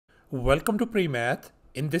Welcome to Premath.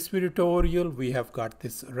 In this video tutorial, we have got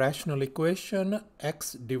this rational equation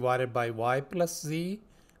x divided by y plus z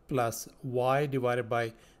plus y divided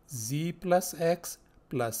by z plus x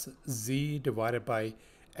plus z divided by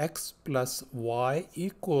x plus y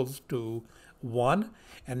equals to 1.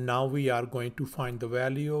 And now we are going to find the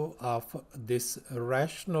value of this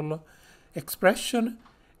rational expression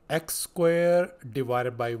x squared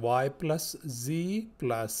divided by y plus z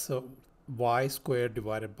plus y squared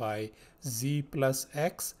divided by z plus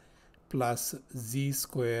x plus z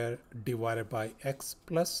squared divided by x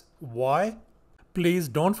plus y. Please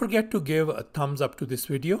don't forget to give a thumbs up to this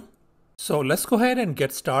video. So let's go ahead and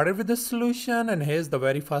get started with the solution, and here's the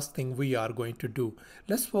very first thing we are going to do.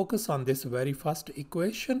 Let's focus on this very first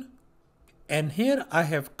equation, and here I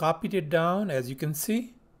have copied it down as you can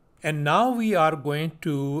see. And now we are going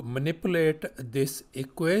to manipulate this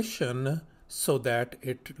equation so that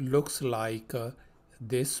it looks like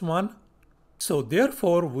this one. So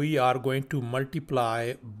therefore we are going to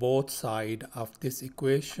multiply both sides of this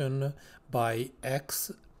equation by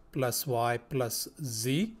x plus y plus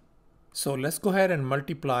z. So let's go ahead and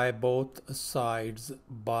multiply both sides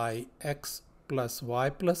by x plus y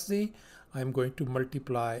plus z. I'm going to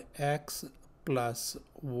multiply x plus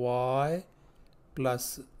y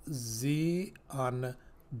plus z on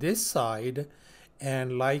this side,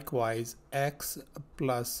 and likewise x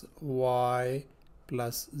plus y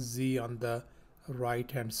plus z on the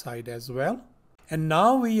right hand side as well. And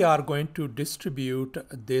now we are going to distribute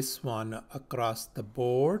this one across the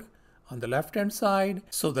board on the left hand side.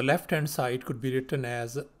 So the left hand side could be written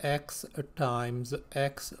as x times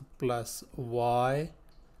x plus y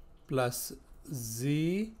plus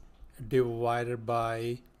z divided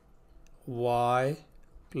by y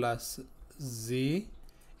plus z,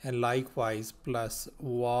 and likewise plus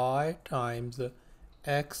y times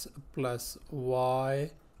x plus y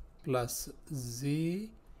plus z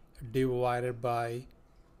divided by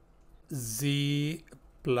z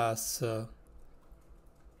plus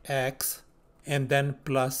x, and then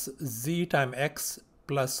plus z times x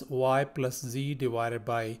plus y plus z divided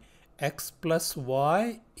by x plus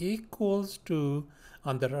y equals to,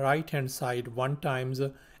 on the right hand side, 1 times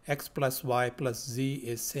x plus y plus z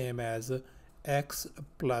is same as x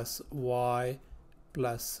plus y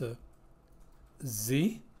plus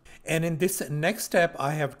z. And in this next step,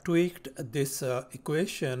 I have tweaked this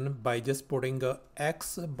equation by just putting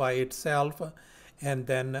x by itself and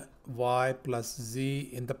then y plus z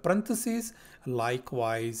in the parentheses.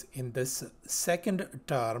 Likewise, in this second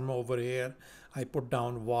term over here, I put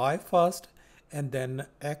down y first and then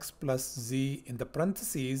x plus z in the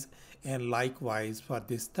parentheses, and likewise for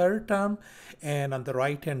this third term. And on the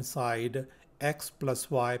right hand side, x plus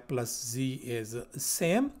y plus z is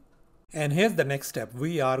same. And here's the next step.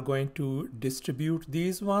 We are going to distribute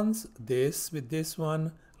these ones, this with this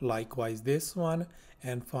one, likewise this one,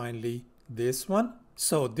 and finally this one.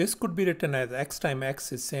 So this could be written as x times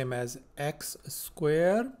x is same as x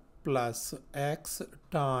squared plus x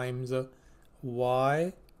times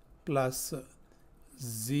y plus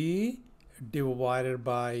z divided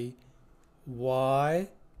by y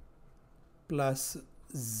plus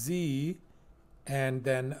z, and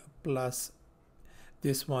then plus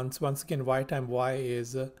this once again y times y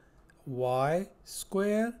is y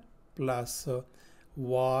squared plus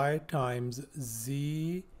y times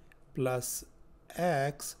z plus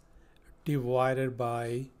x divided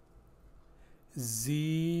by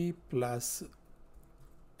z plus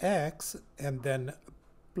x, and then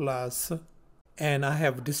plus, and I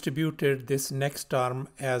have distributed this next term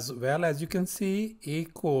as well, as you can see,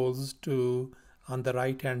 equals to, on the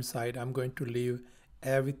right hand side I'm going to leave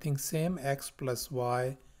everything same, x plus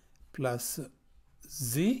y plus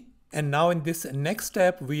z. And now in this next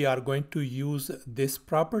step, we are going to use this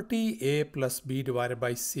property a plus b divided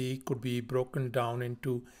by c could be broken down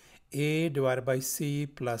into a divided by c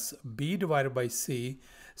plus b divided by c.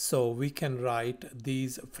 So we can write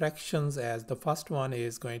these fractions as, the first one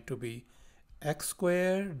is going to be x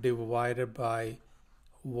squared divided by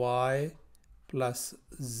y plus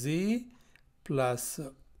z plus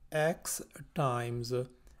x times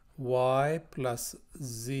y plus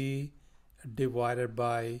z divided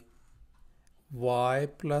by y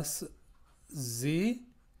plus z.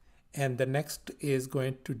 And the next is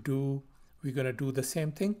going to do, we're going to do the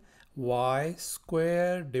same thing, y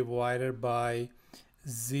squared divided by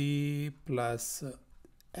z plus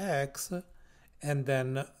x, and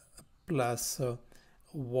then plus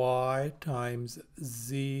y times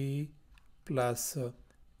z plus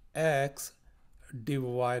x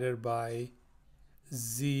divided by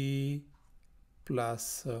z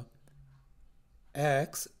plus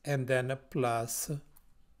x, and then plus,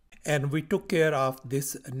 And we took care of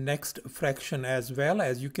this next fraction as well.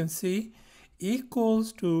 As you can see,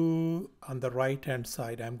 equals to, on the right hand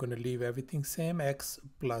side, I'm going to leave everything same, x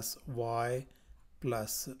plus y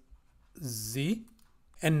plus z.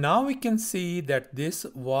 And now we can see that this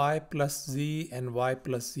y plus z and y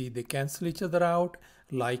plus z, they cancel each other out.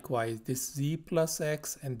 Likewise, this z plus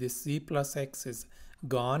x and this z plus x is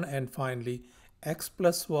gone. And finally, x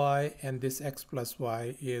plus y and this x plus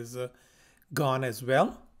y is gone as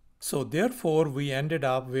well. So therefore, we ended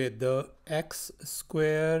up with the x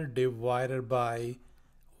squared divided by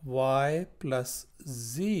y plus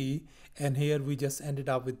z. And here we just ended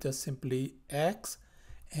up with just simply x,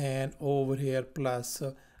 and over here plus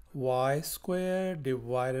y squared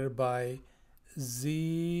divided by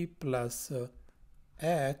z plus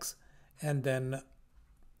x, and then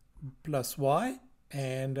plus y,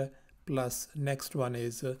 and plus next one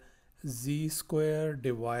is z squared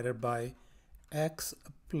divided by x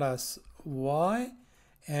plus y,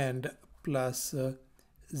 and plus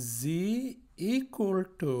z equal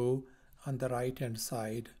to, on the right hand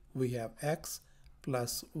side we have x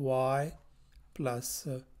plus y plus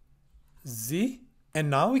z. And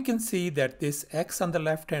now we can see that this x on the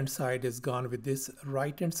left hand side is gone with this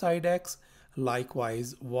right hand side x.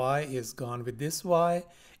 Likewise, y is gone with this y,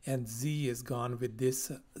 and z is gone with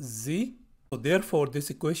this z. So therefore, this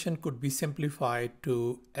equation could be simplified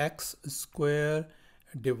to x squared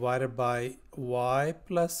divided by y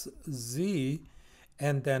plus z,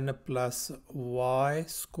 and then plus y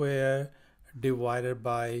squared divided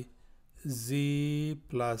by z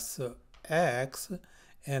plus x,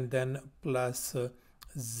 and then plus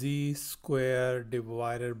z squared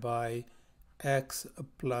divided by x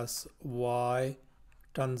plus y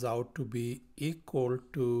turns out to be equal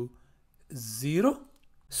to 0.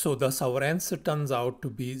 So thus our answer turns out to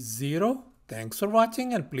be 0. Thanks for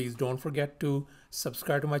watching, and please don't forget to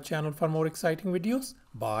subscribe to my channel for more exciting videos.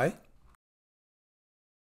 Bye.